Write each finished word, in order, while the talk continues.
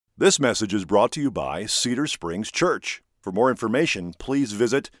This message is brought to you by Cedar Springs Church. For more information, please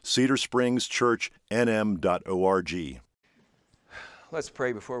visit cedarspringschurchnm.org. Let's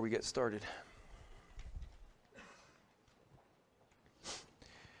pray before we get started.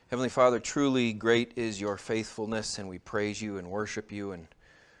 Heavenly Father, truly great is your faithfulness, and we praise you and worship you and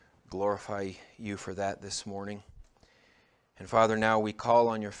glorify you for that this morning. And Father, now we call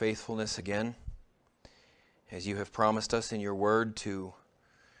on your faithfulness again, as you have promised us in your word to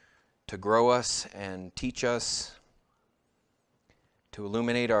grow us and teach us, to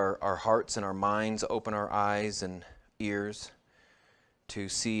illuminate our hearts and our minds, open our eyes and ears, to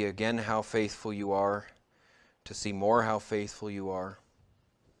see again how faithful you are, to see more how faithful you are.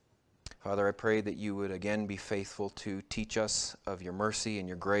 Father, I pray that you would again be faithful to teach us of your mercy and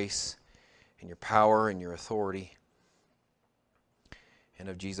your grace and your power and your authority, and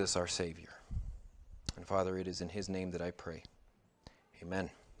of Jesus our Savior. And Father, it is in his name that I pray. Amen.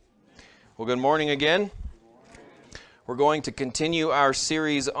 Well, good morning again. We're going to continue our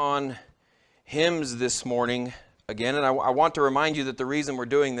series on hymns this morning again, and I want to remind you that the reason we're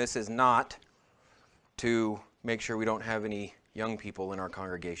doing this is not to make sure we don't have any young people in our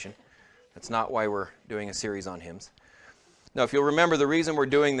congregation. That's not why we're doing a series on hymns. Now, if you'll remember, the reason we're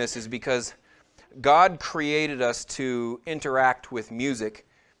doing this is because God created us to interact with music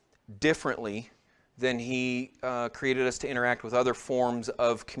differently than he created us to interact with other forms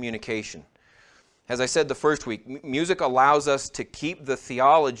of communication. As I said the first week, music allows us to keep the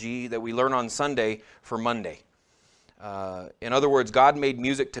theology that we learn on Sunday for Monday. In other words, God made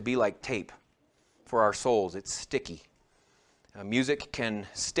music to be like tape for our souls. It's sticky. Music can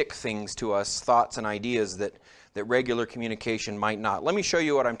stick things to us, thoughts and ideas that regular communication might not. Let me show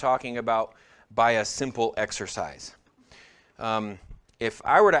you what I'm talking about by a simple exercise. If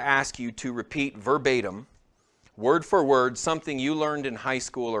I were to ask you to repeat verbatim, word for word, something you learned in high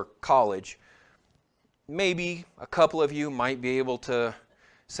school or college, maybe a couple of you might be able to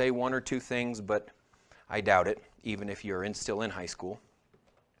say one or two things, but I doubt it, even if you're still in high school.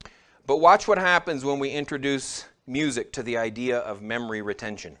 But watch what happens when we introduce music to the idea of memory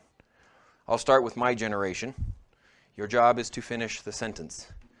retention. I'll start with my generation. Your job is to finish the sentence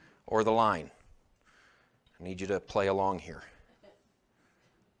or the line. I need you to play along here.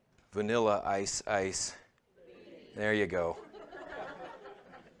 Vanilla ice, ice. There you go.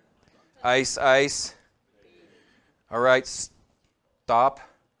 Ice, ice. All right, stop,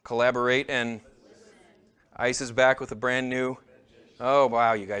 collaborate, and Ice is back with a brand new. Oh,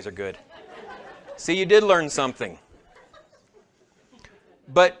 wow, you guys are good. See, you did learn something.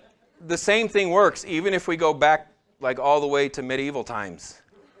 But the same thing works even if we go back like all the way to medieval times.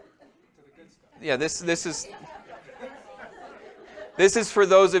 Yeah, this is for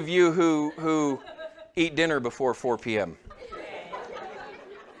those of you who eat dinner before 4 p.m.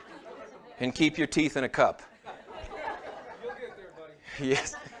 and keep your teeth in a cup.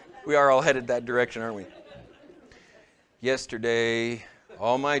 Yes, we are all headed that direction, aren't we? Yesterday,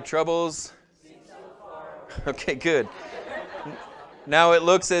 all my troubles. Okay, good. Now it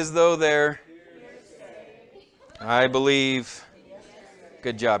looks as though they're. I believe.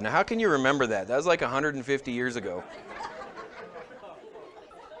 Good job. Now, how can you remember that? That was like 150 years ago.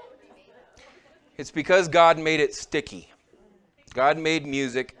 It's because God made it sticky. God made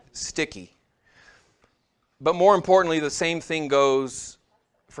music sticky. But more importantly, the same thing goes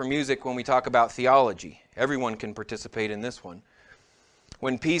for music when we talk about theology. Everyone can participate in this one.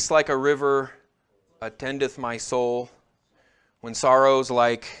 When peace like a river attendeth my soul, when sorrows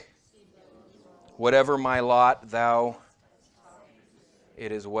like whatever my lot, thou,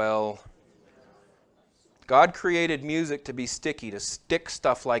 it is well. God created music to be sticky, to stick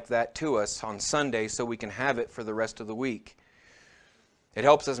stuff like that to us on Sunday so we can have it for the rest of the week. It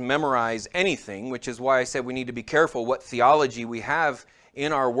helps us memorize anything, which is why I said we need to be careful what theology we have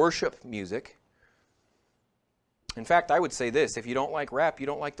in our worship music. In fact, I would say this: if you don't like rap, you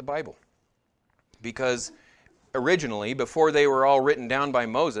don't like the Bible. Because originally, before they were all written down by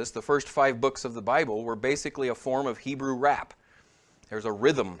Moses, the first 5 books of the Bible were basically a form of Hebrew rap. There's a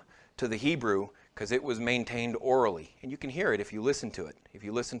rhythm to the Hebrew because it was maintained orally. And you can hear it if you listen to it. If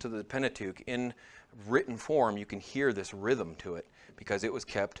you listen to the Pentateuch in written form, you can hear this rhythm to it because it was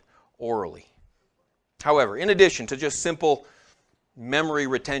kept orally. However, in addition to just simple memory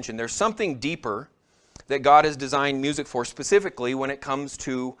retention, there's something deeper that God has designed music for, specifically when it comes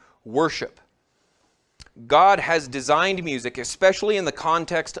to worship. God has designed music, especially in the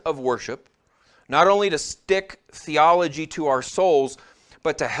context of worship, not only to stick theology to our souls,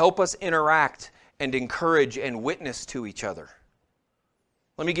 but to help us interact and encourage and witness to each other.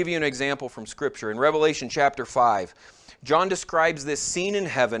 Let me give you an example from Scripture. In Revelation chapter 5, John describes this scene in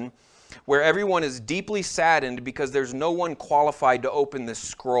heaven where everyone is deeply saddened because there's no one qualified to open this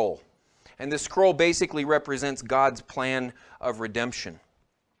scroll. And this scroll basically represents God's plan of redemption.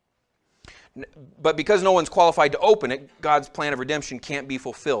 But because no one's qualified to open it, God's plan of redemption can't be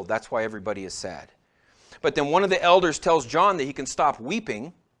fulfilled. That's why everybody is sad. But then one of the elders tells John that he can stop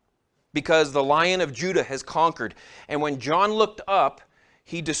weeping because the Lion of Judah has conquered. And when John looked up,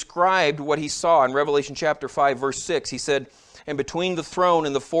 he described what he saw in Revelation chapter 5, verse 6. He said, "And between the throne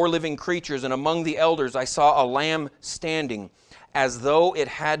and the four living creatures and among the elders, I saw a lamb standing as though it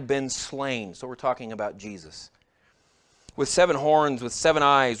had been slain." So we're talking about Jesus. "With 7 horns, with 7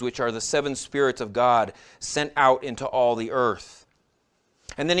 eyes, which are the 7 spirits of God sent out into all the earth."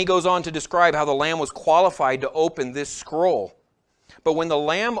 And then he goes on to describe how the Lamb was qualified to open this scroll. But when the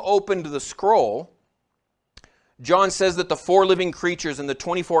Lamb opened the scroll, John says that the 4 living creatures and the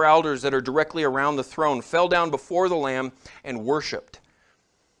 24 elders that are directly around the throne fell down before the Lamb and worshiped.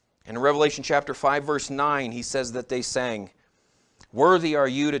 In Revelation chapter 5, verse 9, he says that they sang, "Worthy are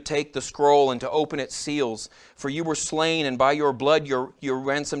you to take the scroll and to open its seals, for you were slain, and by your blood you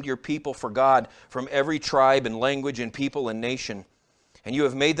ransomed your people for God from every tribe and language and people and nation. And you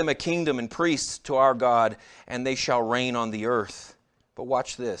have made them a kingdom and priests to our God, and they shall reign on the earth." But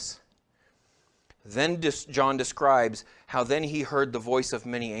watch this. Then John describes how then he heard the voice of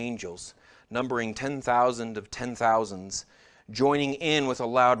many angels, numbering 10,000 of 10,000s, joining in with a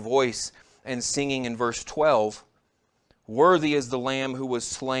loud voice and singing in verse 12, "Worthy is the Lamb who was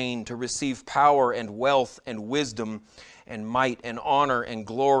slain to receive power and wealth and wisdom and might and honor and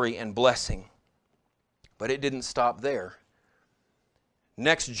glory and blessing." But it didn't stop there.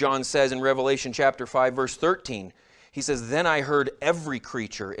 Next, John says in Revelation chapter 5, verse 13, he says, "Then I heard every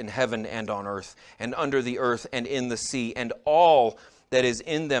creature in heaven and on earth and under the earth and in the sea and all that is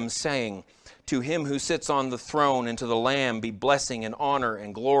in them saying, 'To him who sits on the throne and to the Lamb be blessing and honor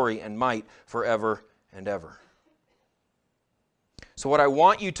and glory and might forever and ever.'" So what I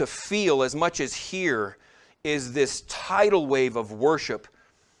want you to feel as much as hear is this tidal wave of worship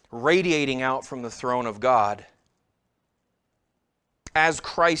radiating out from the throne of God as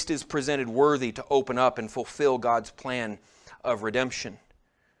Christ is presented worthy to open up and fulfill God's plan of redemption.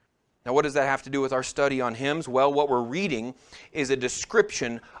 Now, what does that have to do with our study on hymns? Well, what we're reading is a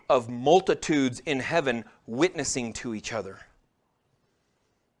description of multitudes in heaven witnessing to each other.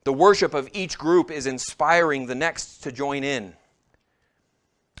 The worship of each group is inspiring the next to join in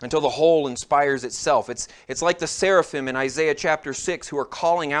until the whole inspires itself. It's like the seraphim in Isaiah chapter 6 who are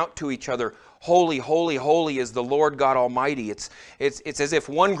calling out to each other, "Holy, holy, holy is the Lord God Almighty." It's as if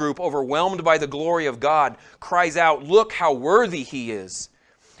one group, overwhelmed by the glory of God, cries out, "Look how worthy He is."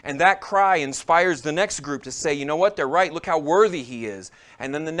 And that cry inspires the next group to say, "You know what, they're right, look how worthy He is."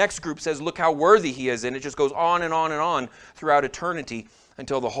 And then the next group says, "Look how worthy He is." And it just goes on and on and on throughout eternity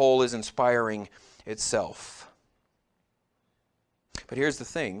until the whole is inspiring itself. But here's the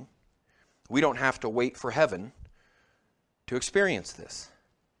thing, we don't have to wait for heaven to experience this.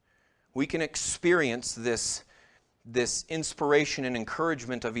 We can experience this inspiration and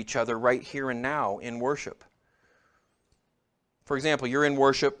encouragement of each other right here and now in worship. For example, you're in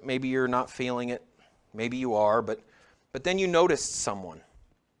worship, maybe you're not feeling it, maybe you are, but then you notice someone.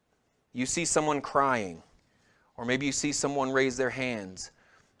 You see someone crying, or maybe you see someone raise their hands,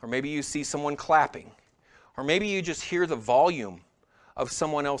 or maybe you see someone clapping, or maybe you just hear the volume of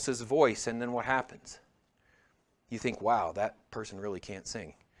someone else's voice, and then what happens? You think, "Wow, that person really can't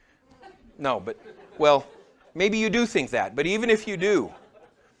sing." No, but, well, maybe you do think that, but even if you do,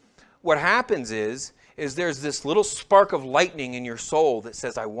 what happens is there's this little spark of lightning in your soul that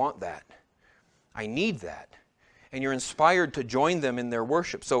says, "I want that. I need that." And you're inspired to join them in their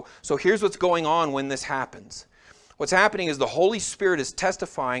worship. So here's what's going on when this happens. What's happening is the Holy Spirit is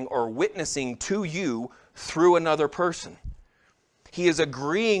testifying or witnessing to you through another person. He is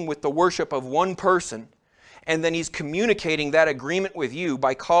agreeing with the worship of one person, and then He's communicating that agreement with you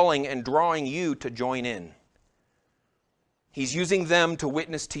by calling and drawing you to join in. He's using them to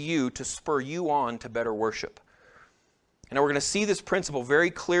witness to you to spur you on to better worship. And we're going to see this principle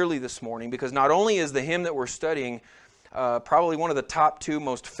very clearly this morning, because not only is the hymn that we're studying probably one of the top 2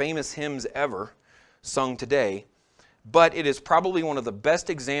 most famous hymns ever sung today, but it is probably one of the best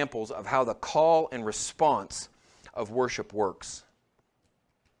examples of how the call and response of worship works.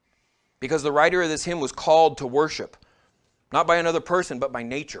 Because the writer of this hymn was called to worship, not by another person, but by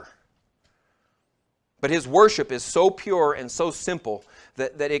nature. But his worship is so pure and so simple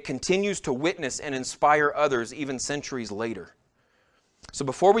that it continues to witness and inspire others even centuries later. So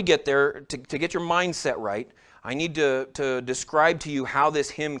before we get there, to get your mindset right, I need to describe to you how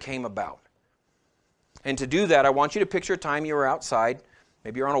this hymn came about. And to do that, I want you to picture a time you were outside.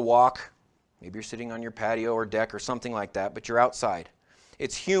 Maybe you're on a walk. Maybe you're sitting on your patio or deck or something like that, but you're outside.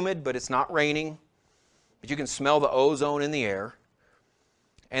 It's humid, but it's not raining. But you can smell the ozone in the air.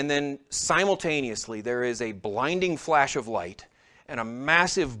 And then simultaneously, there is a blinding flash of light and a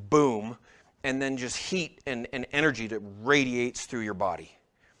massive boom, and then just heat and energy that radiates through your body.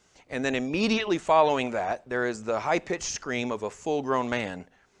 And then immediately following that, there is the high-pitched scream of a full-grown man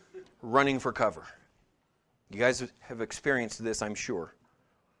running for cover. You guys have experienced this, I'm sure.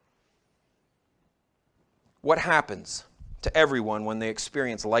 What happens to everyone when they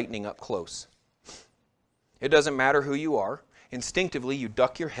experience lightning up close? It doesn't matter who you are. Instinctively, you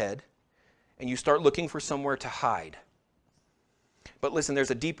duck your head and you start looking for somewhere to hide. But listen,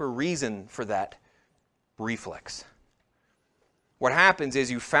 there's a deeper reason for that reflex. What happens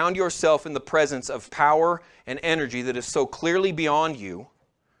is you found yourself in the presence of power and energy that is so clearly beyond you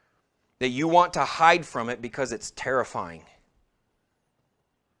that you want to hide from it because it's terrifying.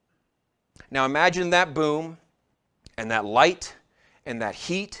 Now imagine that boom and that light and that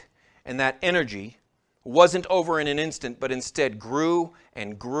heat and that energy wasn't over in an instant, but instead grew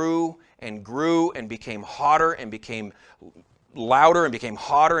and grew and grew and became hotter and became louder and became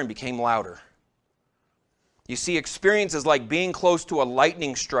hotter and became louder. You see, experiences like being close to a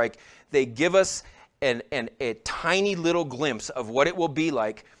lightning strike, they give us a tiny little glimpse of what it will be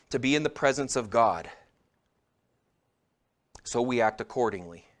like to be in the presence of God. So we act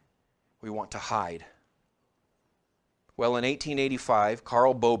accordingly. We want to hide. Well, in 1885,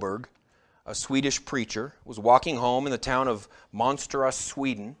 Karl Boberg, a Swedish preacher, was walking home in the town of Monsteras,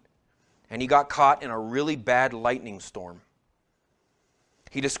 Sweden, and he got caught in a really bad lightning storm.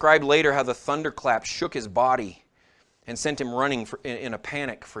 He described later how the thunderclap shook his body and sent him running in a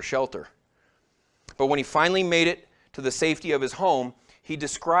panic for shelter. But when he finally made it to the safety of his home, he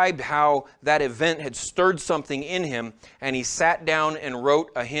described how that event had stirred something in him, and he sat down and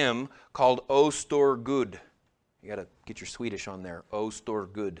wrote a hymn called O Stor Gud. You got to get your Swedish on there. O Stor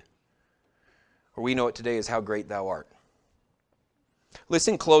Gud. Or we know it today as How Great Thou Art.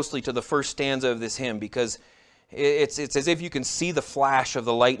 Listen closely to the first stanza of this hymn, because it's as if you can see the flash of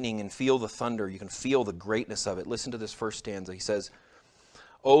the lightning and feel the thunder. You can feel the greatness of it. Listen to this first stanza. He says,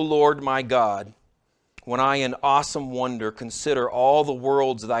 O Lord my God, when I in awesome wonder consider all the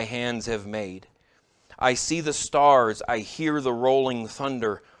worlds thy hands have made, I see the stars, I hear the rolling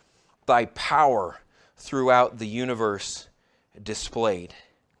thunder, thy power throughout the universe displayed.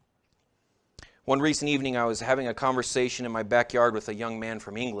 One recent evening I was having a conversation in my backyard with a young man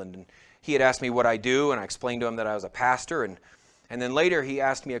from England, and he had asked me what I do, and I explained to him that I was a pastor, and then later he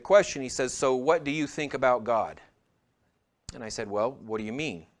asked me a question. He says, so what do you think about God? And I said, well, what do you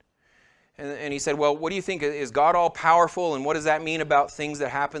mean? And he said, well, what do you think? Is God all powerful, and what does that mean about things that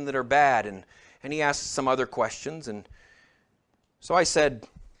happen that are bad? And he asked some other questions, and so I said,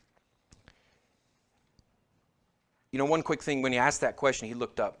 one quick thing, when he asked that question, he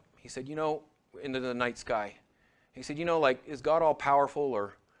looked up. He said, into the night sky. He said, is God all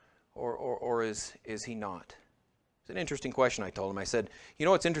powerful or is he not? It's an interesting question, I told him. I said,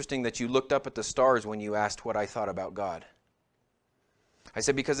 it's interesting that you looked up at the stars when you asked what I thought about God. I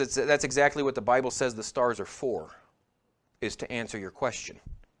said, because that's exactly what the Bible says the stars are for, is to answer your question.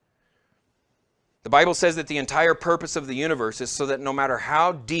 The Bible says that the entire purpose of the universe is so that no matter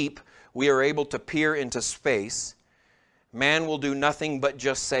how deep we are able to peer into space, man will do nothing but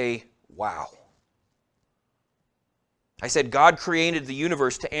just say, wow. I said, God created the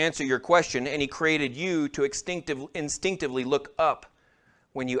universe to answer your question, and He created you to instinctively look up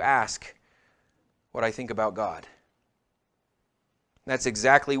when you ask what I think about God. That's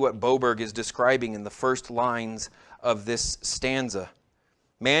exactly what Boberg is describing in the first lines of this stanza.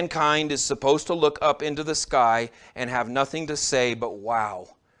 Mankind is supposed to look up into the sky and have nothing to say but, wow,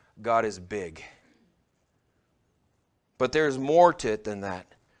 God is big. But there's more to it than that.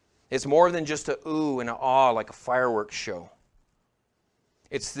 It's more than just a ooh and a ah like a fireworks show.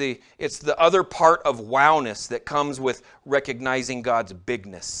 It's the other part of wowness that comes with recognizing God's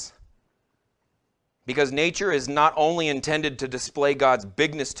bigness. Because nature is not only intended to display God's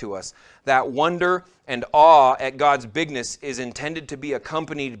bigness to us, that wonder and awe at God's bigness is intended to be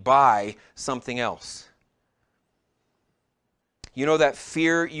accompanied by something else. That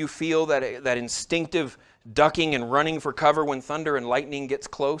fear you feel, that instinctive ducking and running for cover when thunder and lightning gets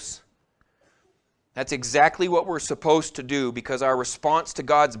close? That's exactly what we're supposed to do, because our response to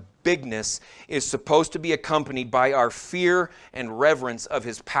God's bigness is supposed to be accompanied by our fear and reverence of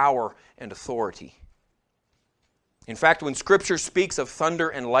His power and authority. In fact, when Scripture speaks of thunder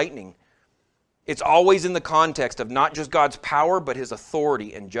and lightning, it's always in the context of not just God's power, but His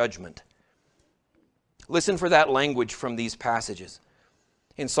authority and judgment. Listen for that language from these passages.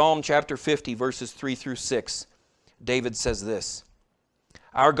 In Psalm chapter 50, verses 3 through 6, David says this,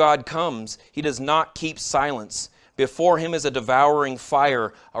 "Our God comes, he does not keep silence. Before him is a devouring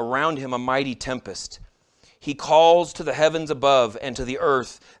fire, around him a mighty tempest. He calls to the heavens above and to the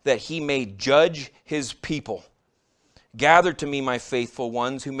earth that he may judge his people. Gather to me, my faithful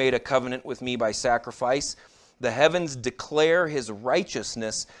ones, who made a covenant with me by sacrifice. The heavens declare his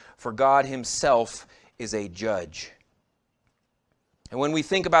righteousness, for God himself is a judge." And when we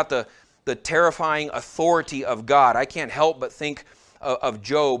think about the terrifying authority of God, I can't help but think of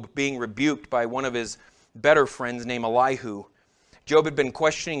Job being rebuked by one of his better friends named Elihu. Job had been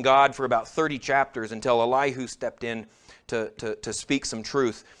questioning God for about 30 chapters until Elihu stepped in to speak some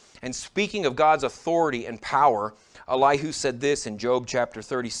truth. And speaking of God's authority and power, Elihu said this in Job chapter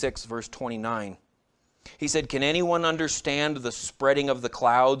 36, verse 29. He said, "Can anyone understand the spreading of the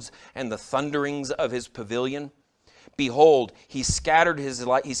clouds and the thunderings of his pavilion? Behold, he scatters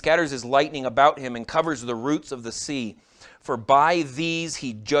his lightning about him and covers the roots of the sea. For by these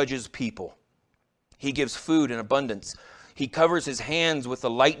he judges people. He gives food in abundance. He covers his hands with the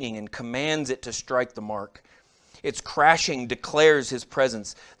lightning and commands it to strike the mark. Its crashing declares his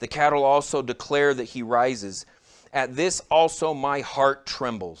presence. The cattle also declare that he rises. At this also my heart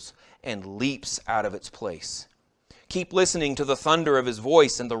trembles and leaps out of its place. Keep listening to the thunder of his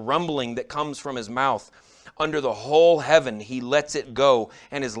voice and the rumbling that comes from his mouth. Under the whole heaven he lets it go,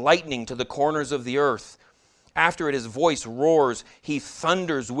 and his lightning to the corners of the earth. After it his voice roars, he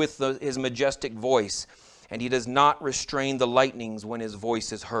thunders with his majestic voice, and he does not restrain the lightnings when his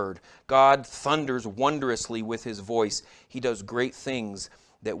voice is heard. God thunders wondrously with his voice. He does great things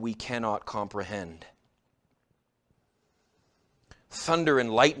that we cannot comprehend." Thunder and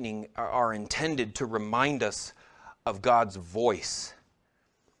lightning are intended to remind us of God's voice,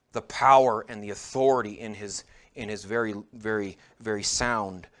 the power and the authority in his very, very, very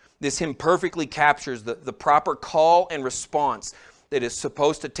sound. This hymn perfectly captures the proper call and response that is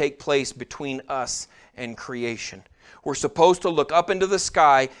supposed to take place between us and creation. We're supposed to look up into the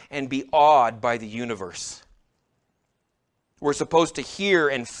sky and be awed by the universe. We're supposed to hear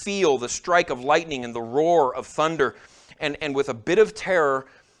and feel the strike of lightning and the roar of thunder, and with a bit of terror,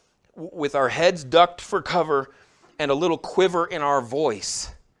 with our heads ducked for cover and a little quiver in our voice,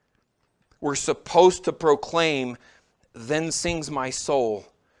 we're supposed to proclaim, "Then sings my soul,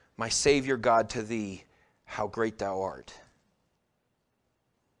 my Savior God, to thee, how great thou art."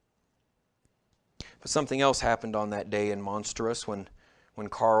 But something else happened on that day in Monstrous when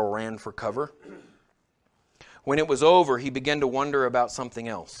Carl ran for cover. When it was over, he began to wonder about something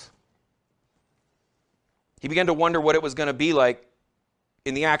else. He began to wonder what it was going to be like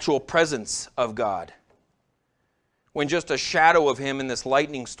in the actual presence of God, when just a shadow of him in this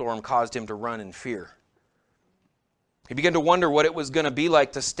lightning storm caused him to run in fear. He began to wonder what it was going to be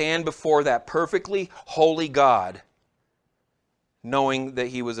like to stand before that perfectly holy God, knowing that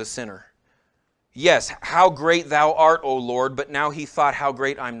he was a sinner. Yes, how great thou art, O Lord, but now he thought, how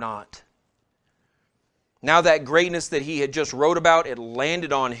great I'm not. Now that greatness that he had just wrote about, it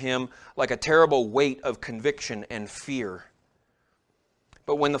landed on him like a terrible weight of conviction and fear.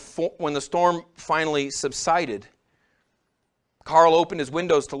 But when the storm finally subsided, Carl opened his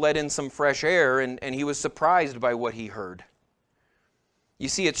windows to let in some fresh air, and he was surprised by what he heard. You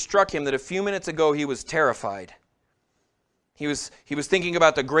see, it struck him that a few minutes ago he was terrified. He was thinking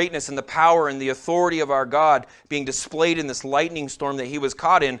about the greatness and the power and the authority of our God being displayed in this lightning storm that he was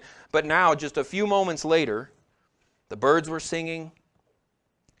caught in. But now, just a few moments later, the birds were singing.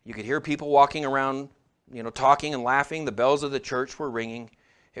 You could hear people walking around, talking and laughing. The bells of the church were ringing.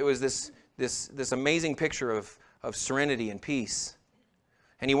 It was this amazing picture of serenity and peace.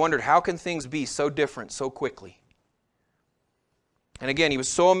 And he wondered, how can things be so different so quickly? And again, he was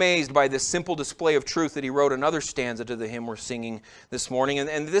so amazed by this simple display of truth that he wrote another stanza to the hymn we're singing this morning.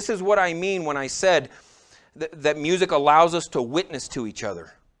 And this is what I mean when I said that music allows us to witness to each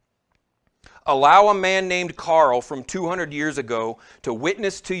other. Allow a man named Carl from 200 years ago to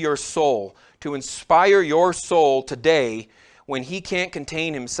witness to your soul, to inspire your soul today when he can't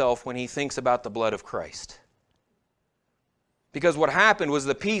contain himself when he thinks about the blood of Christ. Because what happened was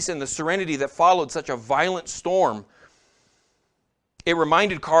the peace and the serenity that followed such a violent storm. It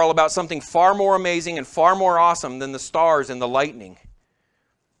reminded Carl about something far more amazing and far more awesome than the stars and the lightning.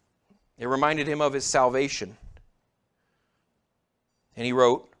 It reminded him of his salvation. And he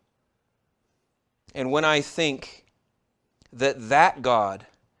wrote, "And when I think that God,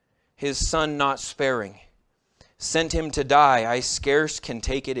 his Son not sparing, sent him to die, I scarce can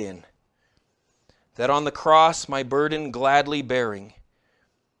take it in. That on the cross my burden gladly bearing,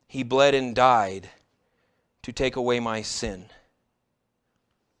 he bled and died to take away my sin.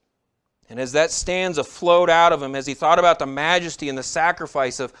 And as that stanza flowed out of him, as he thought about the majesty and the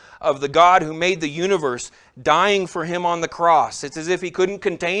sacrifice of the God who made the universe dying for him on the cross, it's as if he couldn't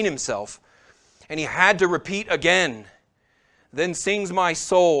contain himself. And he had to repeat again, "Then sings my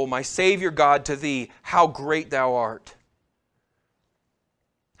soul, my Savior God, to thee, how great thou art."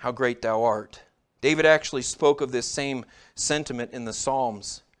 How great thou art. David actually spoke of this same sentiment in the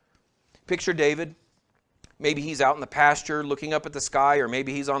Psalms. Picture David. Maybe he's out in the pasture looking up at the sky, or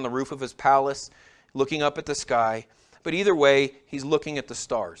maybe he's on the roof of his palace looking up at the sky. But either way, he's looking at the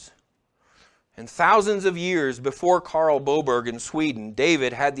stars. And thousands of years before Karl Boberg in Sweden,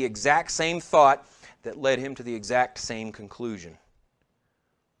 David had the exact same thought that led him to the exact same conclusion.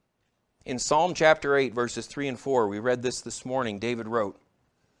 In Psalm chapter 8, verses 3 and 4, we read this morning, David wrote,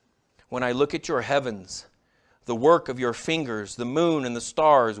 "When I look at your heavens, the work of your fingers, the moon and the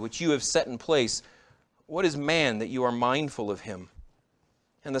stars which you have set in place, what is man that you are mindful of him,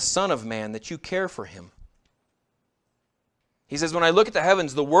 and the Son of Man that you care for him?" He says, when I look at the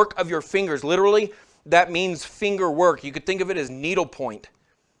heavens, the work of your fingers, literally, that means finger work. You could think of it as needlepoint.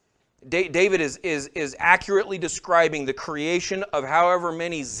 David is accurately describing the creation of however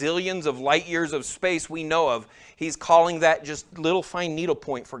many zillions of light years of space we know of. He's calling that just little fine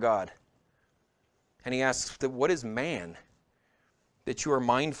needlepoint for God. And he asks, what is man that you are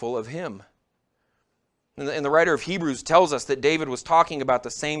mindful of him? And the writer of Hebrews tells us that David was talking about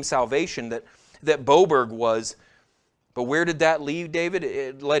the same salvation that Boberg was. But where did that leave David?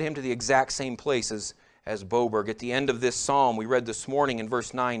 It led him to the exact same place as Boberg. At the end of this psalm we read this morning in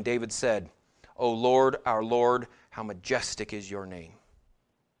verse 9, David said, "O Lord, our Lord, how majestic is your name."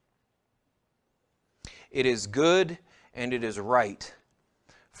 It is good and it is right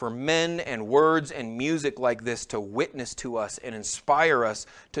for men and words and music like this to witness to us and inspire us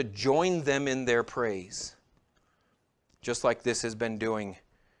to join them in their praise, just like this has been doing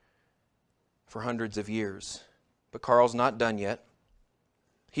for hundreds of years. But Karl's not done yet.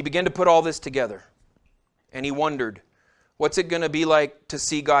 He began to put all this together, and he wondered, what's it going to be like to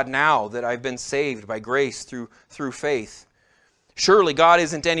see God now that I've been saved by grace through faith? Surely God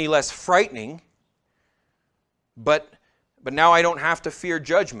isn't any less frightening, but now I don't have to fear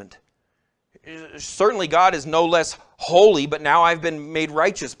judgment. Certainly God is no less holy, but now I've been made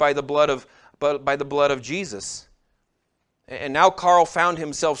righteous by the blood of Jesus. And now Karl found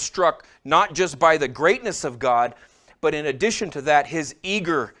himself struck not just by the greatness of God, but in addition to that, his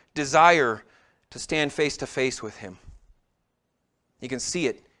eager desire to stand face to face with Him. You can see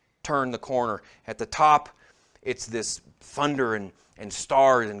it turn the corner. At the top, it's this thunder and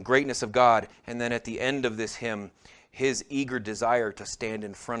stars and greatness of God. And then at the end of this hymn, his eager desire to stand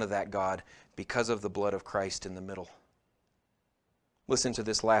in front of that God because of the blood of Christ in the middle. Listen to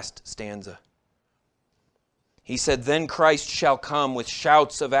this last stanza. He said, "Then Christ shall come with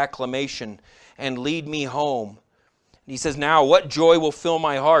shouts of acclamation and lead me home." He says, "Now what joy will fill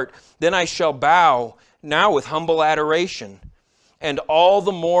my heart? Then I shall bow now with humble adoration, and all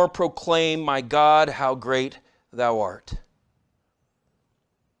the more proclaim, my God, how great thou art."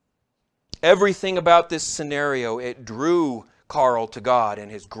 Everything about this scenario, it drew Karl to God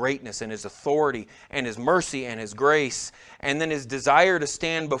and His greatness and His authority and His mercy and His grace, and then His desire to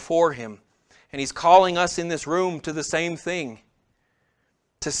stand before Him. And He's calling us in this room to the same thing,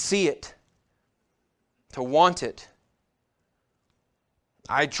 to see it, to want it.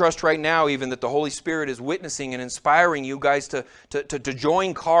 I trust right now even that the Holy Spirit is witnessing and inspiring you guys to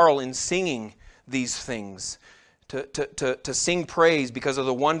join Karl in singing these things, to sing praise because of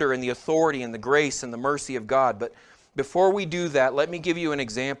the wonder and the authority and the grace and the mercy of God. But before we do that, let me give you an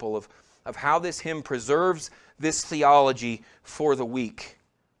example of how this hymn preserves this theology for the week.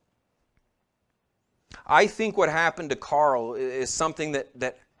 I think what happened to Karl is something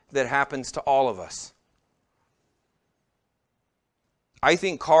that happens to all of us. I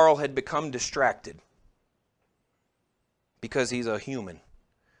think Karl had become distracted because he's a human.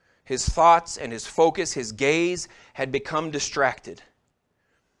 His thoughts and his focus, his gaze had become distracted.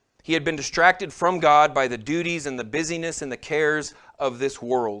 He had been distracted from God by the duties and the busyness and the cares of this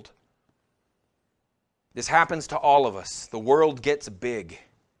world. This happens to all of us. The world gets big.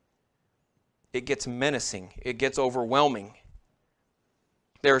 It gets menacing. It gets overwhelming.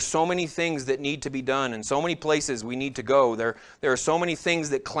 There are so many things that need to be done and so many places we need to go. There are so many things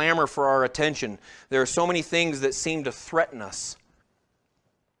that clamor for our attention. There are so many things that seem to threaten us.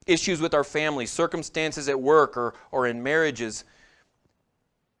 Issues with our families, circumstances at work or in marriages.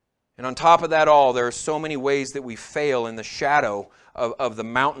 And on top of that all, there are so many ways that we fail in the shadow of the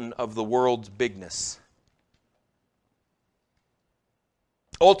mountain of the world's bigness.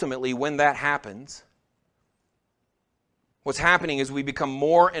 Ultimately, when that happens, What's happening is we become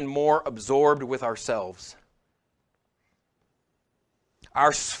more and more absorbed with ourselves.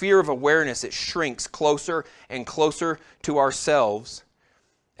 Our sphere of awareness, it shrinks closer and closer to ourselves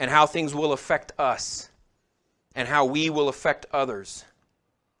and how things will affect us and how we will affect others.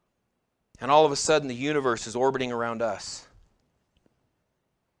 And all of a sudden, the universe is orbiting around us.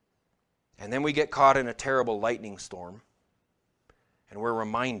 And then we get caught in a terrible lightning storm, and we're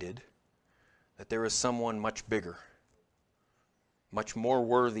reminded that there is someone much bigger, much more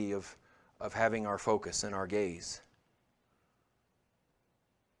worthy of having our focus and our gaze.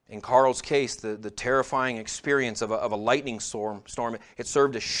 In Carl's case, the terrifying experience of a lightning storm, it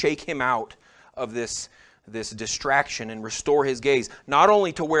served to shake him out of this distraction and restore his gaze, not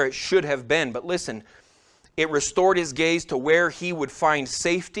only to where it should have been, but listen, it restored his gaze to where he would find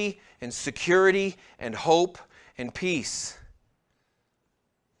safety and security and hope and peace.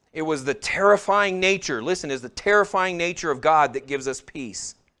 It was the terrifying nature, listen, is the terrifying nature of God that gives us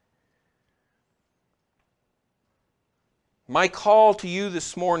peace. My call to you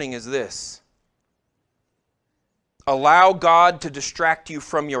this morning is this: allow God to distract you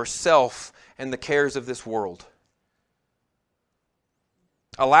from yourself and the cares of this world.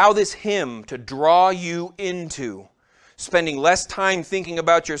 Allow this hymn to draw you into spending less time thinking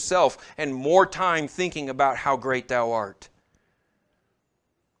about yourself and more time thinking about how great thou art.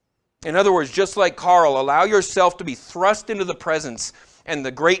 In other words, just like Carl, allow yourself to be thrust into the presence and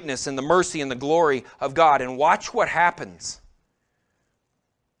the greatness and the mercy and the glory of God, and watch what happens.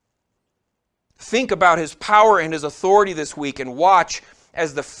 Think about His power and His authority this week, and watch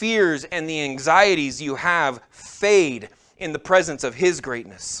as the fears and the anxieties you have fade in the presence of His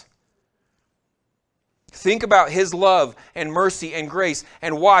greatness. Think about His love and mercy and grace,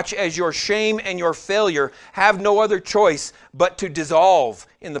 and watch as your shame and your failure have no other choice but to dissolve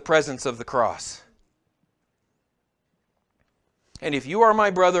in the presence of the cross. And if you are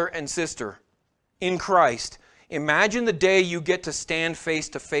my brother and sister in Christ, imagine the day you get to stand face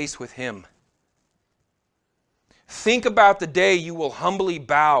to face with Him. Think about the day you will humbly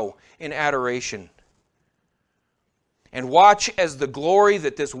bow in adoration. And watch as the glory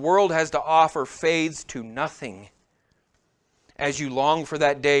that this world has to offer fades to nothing, as you long for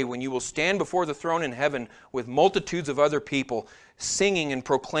that day when you will stand before the throne in heaven with multitudes of other people singing and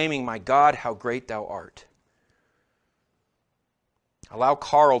proclaiming, "My God, how great thou art." Allow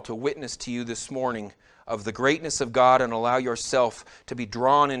Carl to witness to you this morning of the greatness of God, and allow yourself to be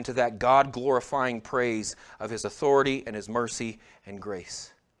drawn into that God-glorifying praise of His authority and His mercy and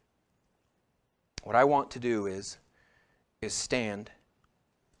grace. What I want to do is stand,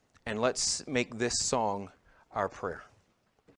 and let's make this song our prayer.